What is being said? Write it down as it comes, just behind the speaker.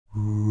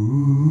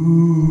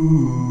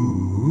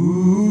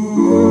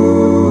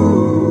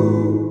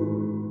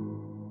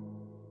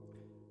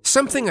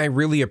Something I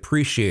really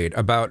appreciate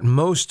about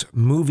most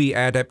movie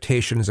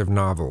adaptations of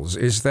novels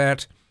is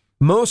that,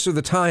 most of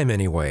the time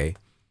anyway,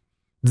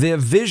 the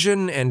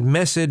vision and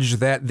message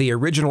that the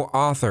original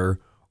author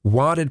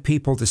wanted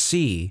people to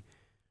see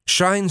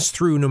shines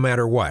through no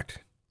matter what.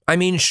 I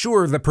mean,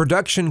 sure, the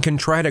production can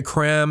try to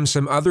cram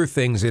some other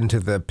things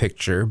into the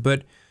picture,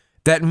 but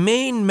that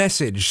main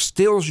message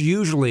still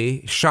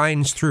usually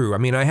shines through. I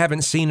mean, I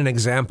haven't seen an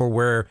example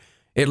where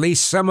at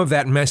least some of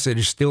that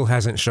message still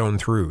hasn't shown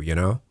through, you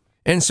know?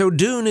 And so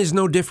Dune is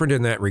no different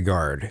in that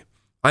regard.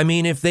 I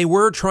mean, if they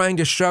were trying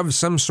to shove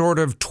some sort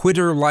of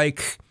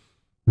Twitter-like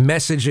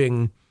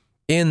messaging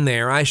in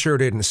there, I sure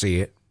didn't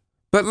see it.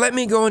 But let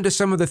me go into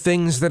some of the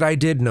things that I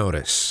did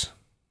notice.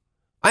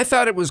 I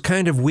thought it was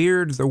kind of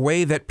weird the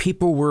way that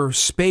people were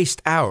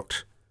spaced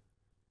out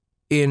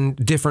in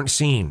different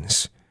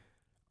scenes.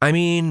 I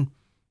mean,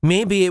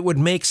 maybe it would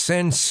make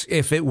sense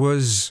if it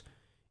was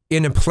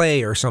in a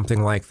play or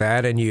something like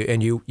that,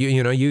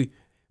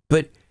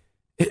 but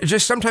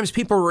just sometimes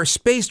people were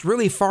spaced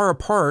really far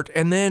apart,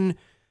 and then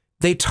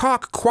they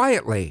talk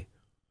quietly,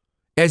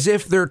 as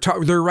if they're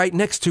right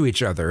next to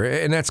each other,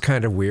 and that's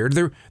kind of weird.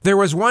 There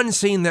was one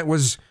scene that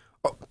was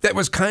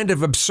kind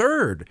of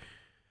absurd.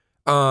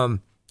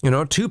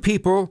 Two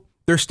people,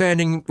 they're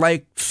standing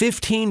like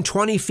 15,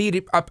 20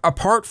 feet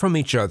apart from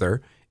each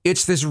other.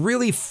 It's this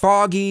really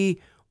foggy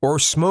or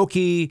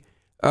smoky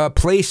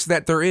place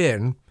that they're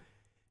in,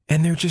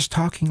 and they're just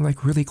talking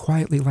like really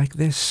quietly like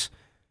this.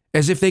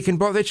 As if they can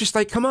both, it's just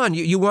like, come on,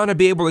 you want to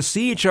be able to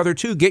see each other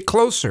too, get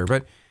closer.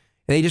 But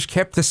they just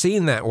kept the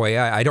scene that way.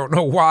 I don't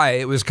know why,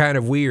 it was kind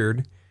of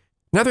weird.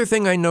 Another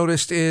thing I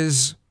noticed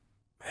is,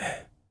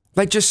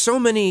 like, just so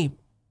many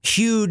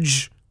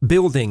huge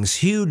buildings,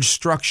 huge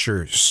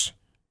structures,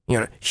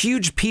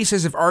 huge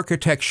pieces of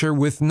architecture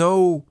with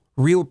no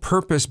real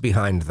purpose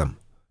behind them.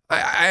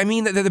 I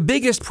mean, the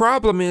biggest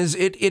problem is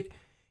it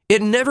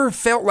never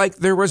felt like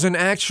there was an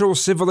actual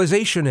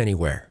civilization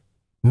anywhere.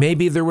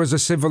 Maybe there was a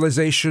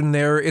civilization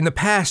there in the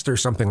past or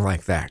something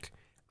like that.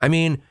 I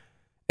mean,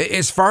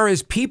 as far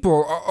as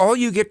people, all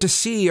you get to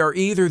see are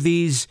either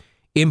these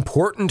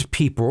important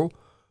people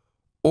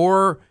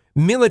or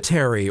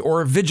military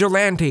or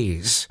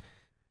vigilantes.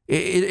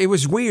 It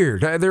was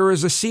weird. There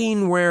was a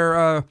scene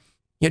where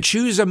you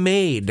choose a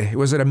maid.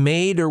 Was it a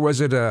maid or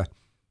was it I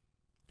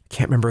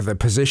can't remember the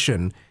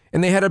position.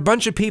 And they had a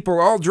bunch of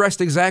people all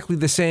dressed exactly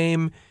the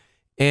same,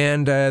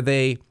 and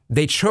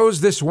they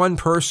chose this one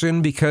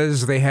person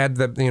because they had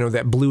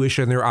that bluish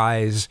in their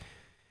eyes,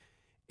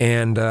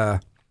 and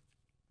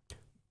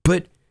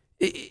but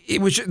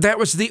that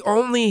was the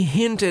only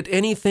hint at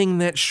anything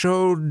that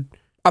showed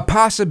a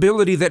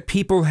possibility that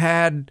people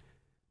had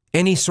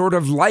any sort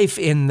of life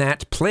in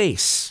that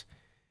place,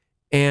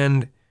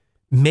 and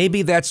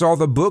maybe that's all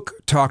the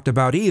book talked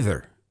about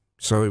either.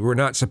 So we're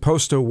not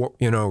supposed to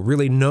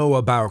really know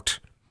about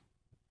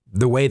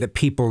the way that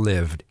people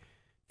lived.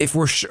 If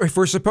we're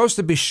supposed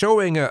to be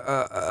showing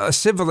a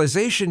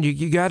civilization,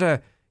 you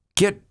gotta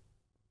get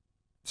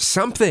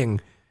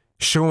something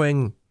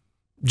showing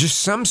just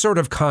some sort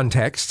of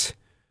context,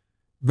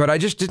 but I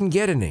just didn't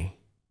get any.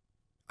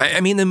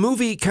 I mean, the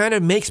movie kind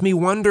of makes me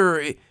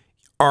wonder,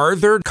 are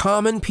there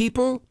common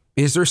people?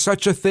 Is there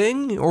such a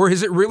thing? Or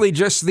is it really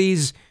just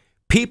these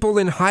people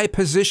in high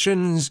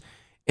positions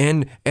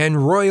and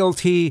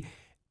royalty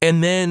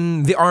and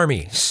then the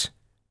armies?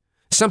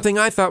 Something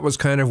I thought was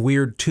kind of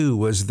weird too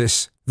was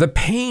the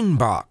pain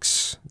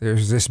box.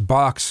 There's this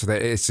box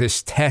that it's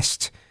this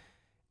test,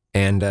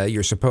 and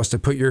you're supposed to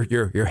put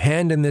your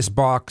hand in this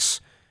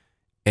box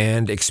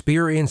and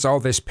experience all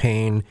this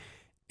pain.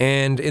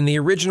 And in the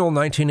original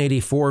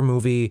 1984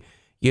 movie,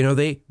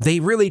 they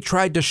really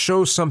tried to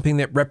show something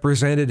that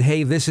represented,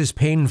 hey, this is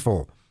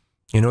painful.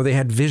 They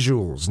had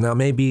visuals. Now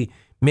maybe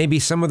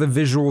some of the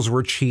visuals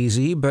were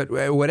cheesy, but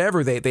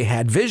whatever, they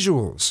had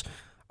visuals.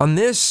 On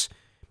this,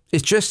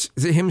 it's just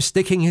him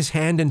sticking his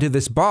hand into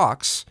this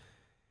box,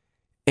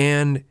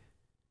 and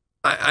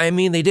I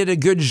mean, they did a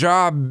good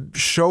job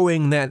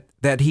showing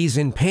that he's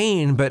in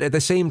pain, but at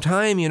the same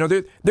time,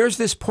 there's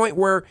this point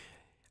where,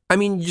 I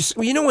mean,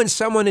 when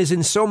someone is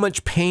in so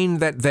much pain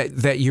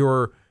that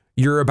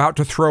you're about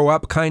to throw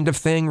up kind of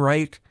thing,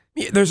 right?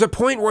 There's a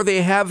point where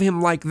they have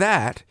him like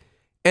that,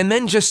 and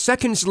then just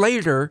seconds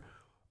later,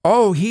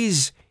 oh,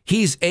 he's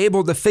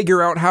able to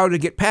figure out how to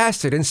get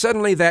past it, and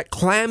suddenly that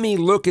clammy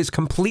look is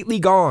completely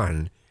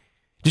gone,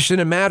 just in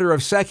a matter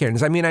of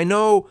seconds. I mean, I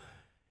know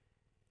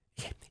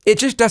it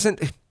just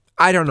doesn't,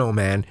 I don't know,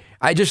 man.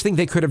 I just think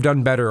they could have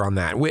done better on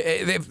that.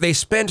 They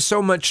spent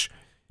so much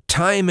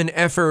time and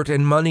effort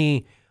and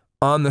money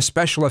on the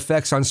special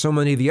effects on so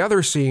many of the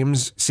other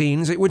scenes,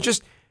 it would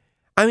just,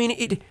 I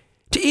mean,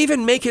 to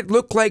even make it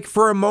look like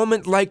for a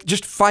moment like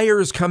just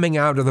fire's coming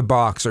out of the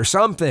box or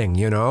something,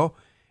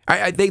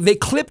 They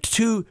clipped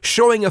to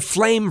showing a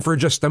flame for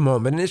just a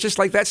moment, and it's just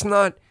like that's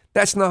not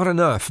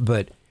enough,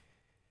 but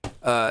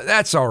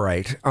that's all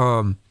right.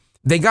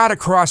 They got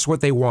across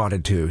what they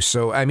wanted to,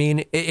 so I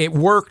mean, it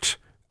worked.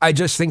 I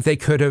just think they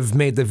could have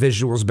made the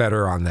visuals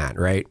better on that,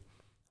 right?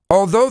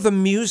 although the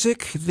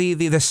music, the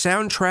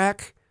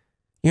soundtrack,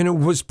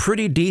 was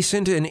pretty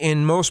decent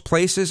in most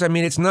places. I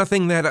mean, it's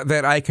nothing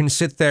that I can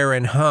sit there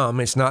and hum.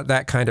 It's not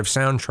that kind of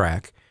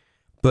soundtrack.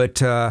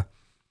 But, as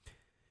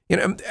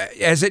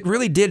it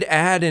really did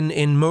add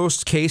in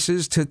most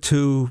cases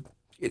to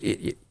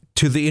the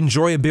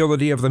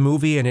enjoyability of the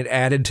movie, and it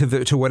added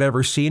to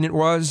whatever scene it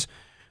was,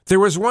 there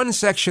was one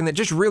section that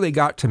just really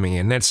got to me,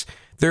 and that's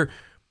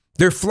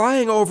they're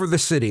flying over the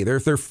city.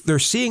 They're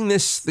seeing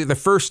this the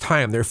first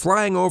time. They're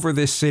flying over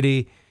this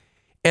city,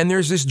 and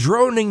there's this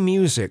droning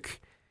music.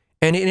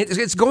 And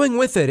it's going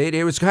with it.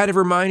 It was kind of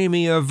reminding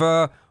me of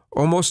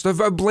almost of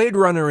a Blade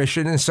Runner-ish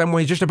in some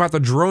ways, just about the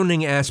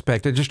droning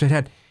aspect. It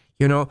had,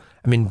 I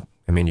mean,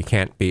 you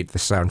can't beat the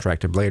soundtrack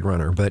to Blade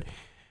Runner, but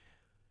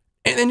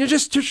and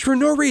just for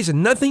no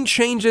reason, nothing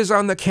changes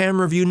on the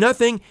camera view,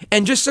 nothing,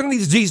 and just suddenly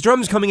these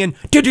drums coming in,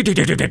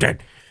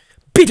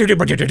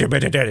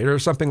 or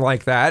something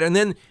like that,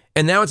 and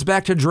now it's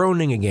back to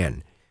droning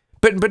again.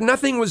 But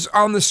nothing was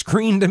on the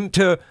screen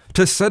to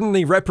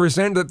suddenly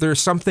represent that there's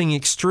something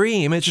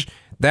extreme. I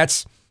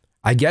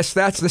guess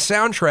that's the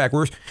soundtrack.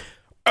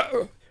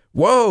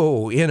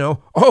 Whoa,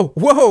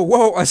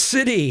 whoa, a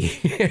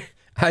city.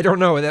 I don't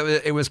know.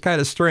 It was kind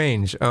of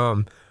strange.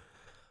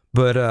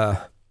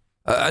 But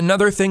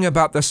another thing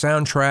about the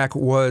soundtrack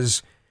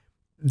was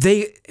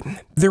there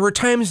were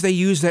times they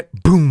used that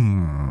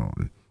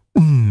boom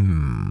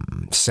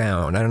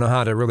sound. I don't know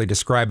how to really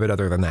describe it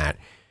other than that.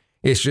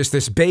 It's just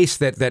this bass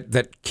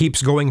that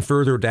keeps going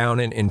further down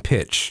in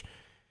pitch.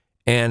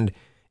 And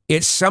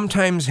it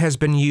sometimes has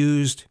been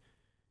used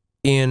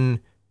in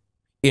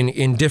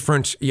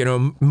different,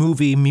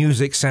 movie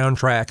music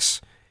soundtracks.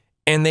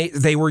 And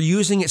they were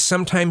using it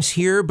sometimes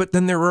here, but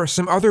then there were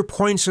some other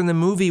points in the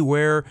movie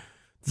where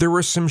there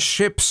were some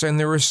ships and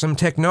there was some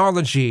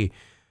technology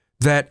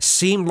that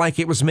seemed like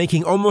it was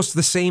making almost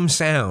the same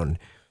sound.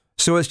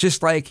 So it's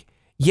just like,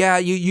 yeah,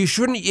 you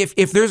shouldn't,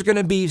 if there's going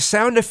to be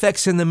sound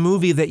effects in the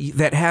movie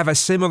that have a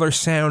similar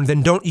sound,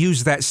 then don't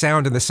use that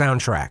sound in the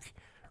soundtrack,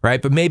 right?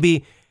 But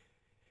maybe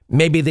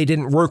they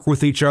didn't work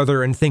with each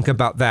other and think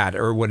about that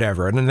or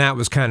whatever, and then that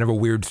was kind of a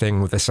weird thing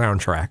with the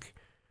soundtrack.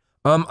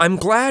 I'm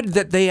glad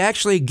that they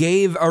actually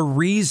gave a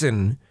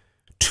reason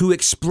to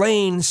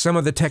explain some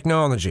of the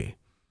technology.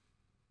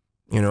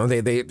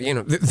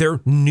 They're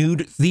new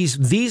to,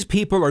 these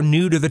people are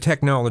new to the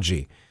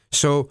technology,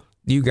 so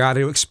you got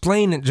to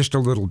explain it just a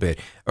little bit.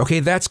 Okay,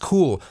 that's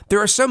cool. There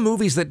are some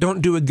movies that don't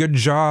do a good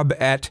job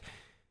at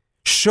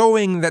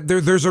showing that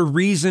there's a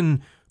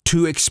reason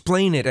to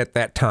explain it at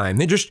that time.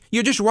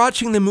 You're just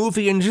watching the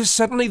movie and just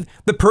suddenly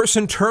the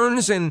person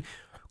turns and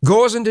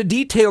goes into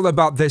detail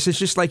about this. It's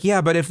just like,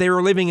 yeah, but if they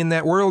were living in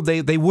that world,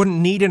 they wouldn't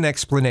need an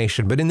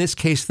explanation. But in this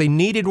case, they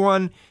needed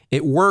one.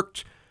 It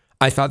worked.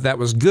 I thought that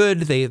was good.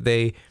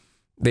 They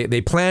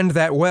planned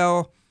that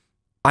well.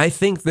 I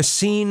think the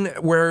scene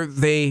where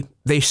they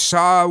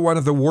saw one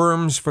of the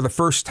worms for the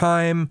first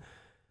time,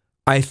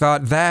 I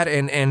thought that,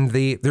 and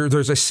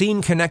there's a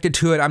scene connected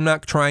to it. I'm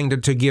not trying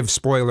to give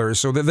spoilers.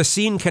 So the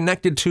scene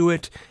connected to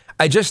it,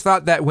 I just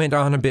thought that went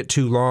on a bit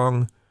too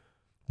long.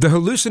 The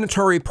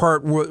hallucinatory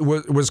part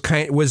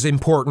was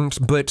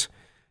important, but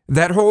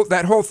that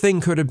whole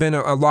thing could have been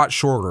a lot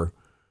shorter.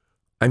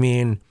 I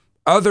mean,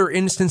 other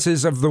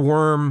instances of the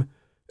worm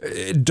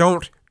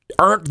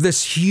aren't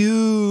this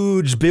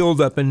huge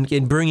buildup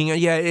in bringing it.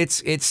 Yeah,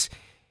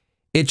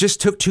 it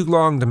just took too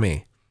long to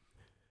me.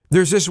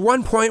 There's this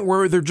one point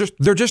where they're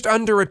just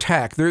under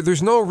attack.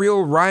 There's no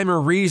real rhyme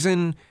or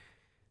reason.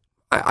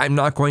 I'm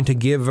not going to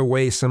give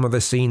away some of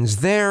the scenes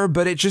there,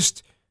 but it's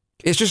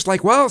just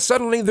like, well,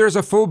 suddenly there's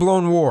a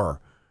full-blown war.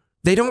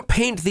 They don't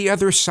paint the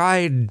other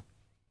side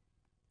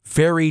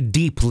very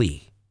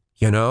deeply,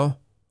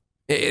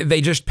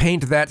 They just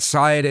paint that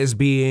side as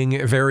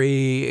being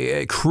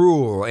very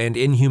cruel and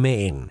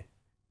inhumane.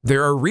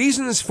 There are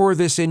reasons for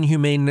this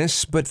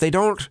inhumaneness, but they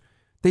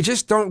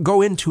just don't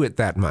go into it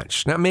that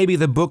much. Now, maybe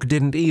the book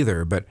didn't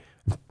either, but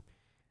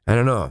I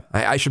don't know.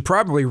 I should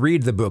probably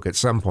read the book at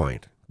some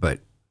point, but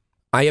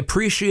I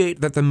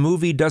appreciate that the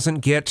movie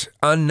doesn't get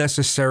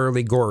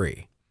unnecessarily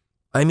gory.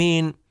 I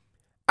mean,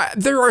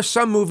 there are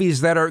some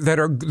movies that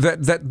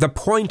the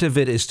point of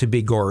it is to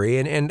be gory,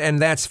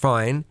 and that's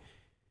fine.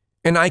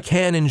 And I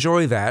can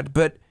enjoy that,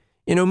 but,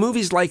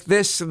 movies like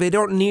this, they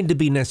don't need to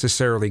be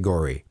necessarily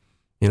gory.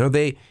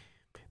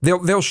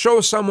 They'll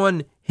show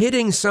someone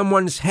hitting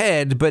someone's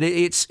head, but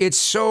it's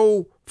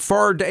so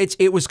far,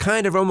 it was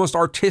kind of almost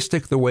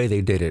artistic the way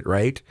they did it,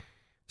 right?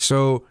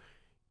 So,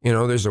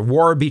 there's a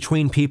war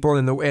between people,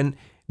 and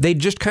they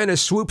just kind of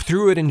swoop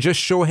through it and just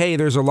show, hey,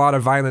 there's a lot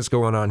of violence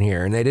going on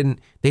here, and they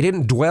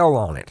didn't dwell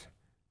on it.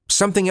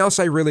 Something else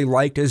I really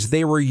liked is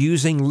they were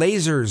using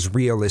lasers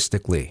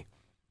realistically.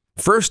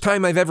 First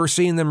time I've ever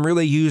seen them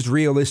really used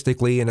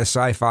realistically in a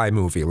sci-fi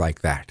movie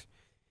like that.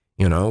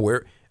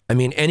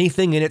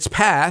 Anything in its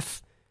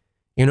path,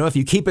 if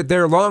you keep it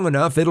there long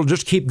enough, it'll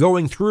just keep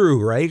going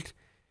through, right?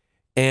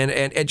 And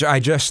I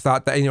just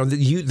thought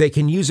that, they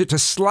can use it to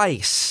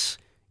slice.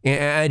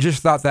 And I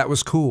just thought that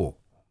was cool.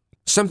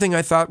 something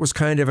I thought was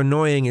kind of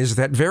annoying is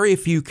that very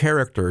few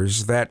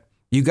characters that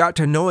you got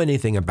to know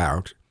anything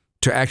about,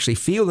 to actually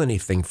feel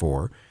anything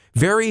for,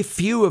 very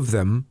few of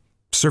them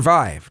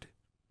survived.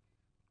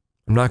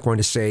 I'm not going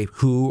to say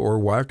who or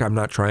what, I'm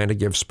not trying to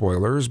give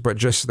spoilers, but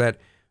just that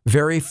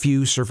very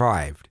few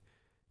survived.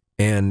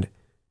 And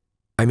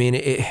I mean,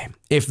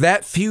 if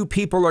that few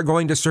people are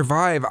going to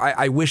survive,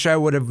 I wish I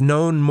would have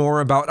known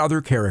more about other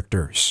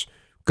characters,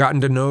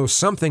 gotten to know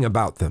something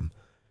about them.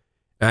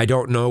 I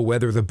don't know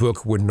whether the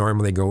book would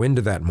normally go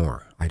into that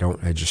more. I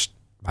don't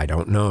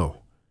know.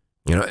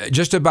 You know,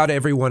 just about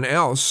everyone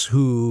else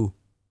who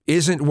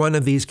isn't one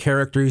of these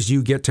characters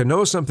you get to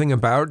know something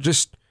about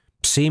just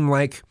seem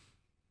like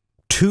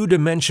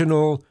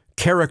two-dimensional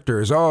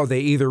characters. Oh, they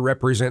either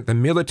represent the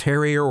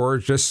military or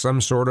just some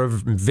sort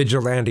of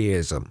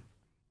vigilanteism.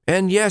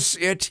 And yes,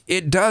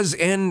 it does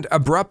end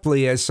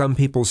abruptly, as some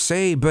people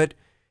say, but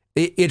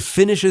it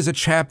finishes a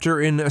chapter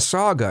in a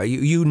saga.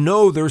 You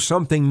know there's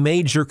something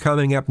major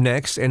coming up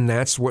next, and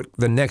that's what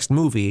the next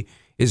movie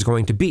is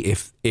going to be.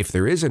 If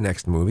there is a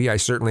next movie, I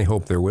certainly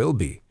hope there will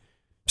be.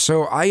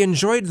 So I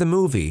enjoyed the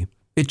movie.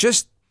 It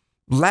just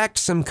lacked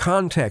some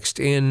context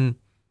in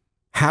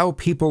how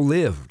people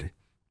lived.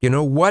 You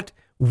know, what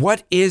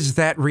is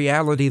that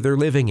reality they're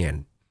living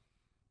in?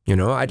 You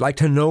know, I'd like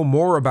to know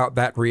more about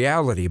that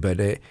reality,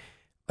 but I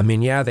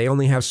mean, yeah, they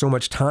only have so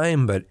much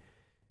time, but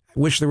I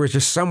wish there was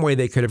just some way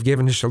they could have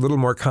given just a little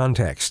more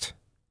context.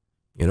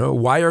 You know,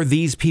 why are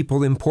these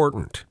people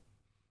important?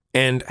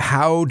 And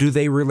how do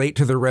they relate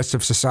to the rest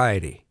of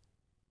society?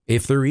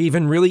 If there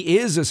even really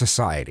is a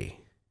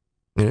society.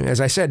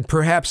 As I said,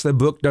 perhaps the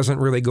book doesn't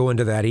really go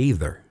into that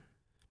either.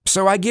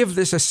 So I give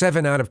this a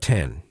 7 out of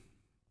 10.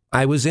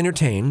 I was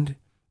entertained.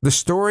 The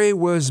story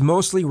was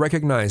mostly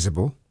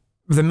recognizable.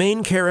 The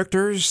main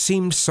characters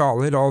seemed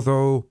solid,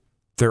 although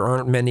there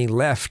aren't many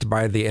left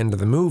by the end of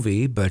the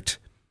movie, but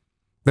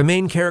the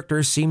main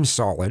characters seemed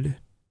solid.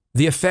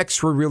 The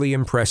effects were really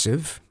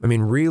impressive. I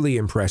mean, really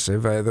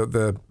impressive.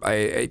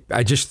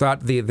 I just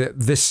thought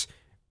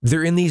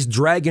they're in these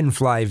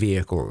dragonfly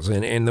vehicles,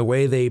 and the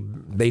way they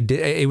did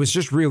it was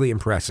just really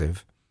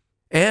impressive.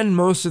 And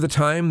most of the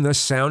time, the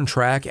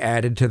soundtrack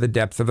added to the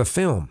depth of the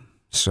film.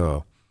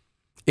 So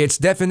it's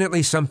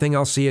definitely something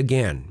I'll see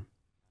again.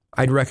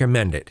 I'd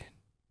recommend it.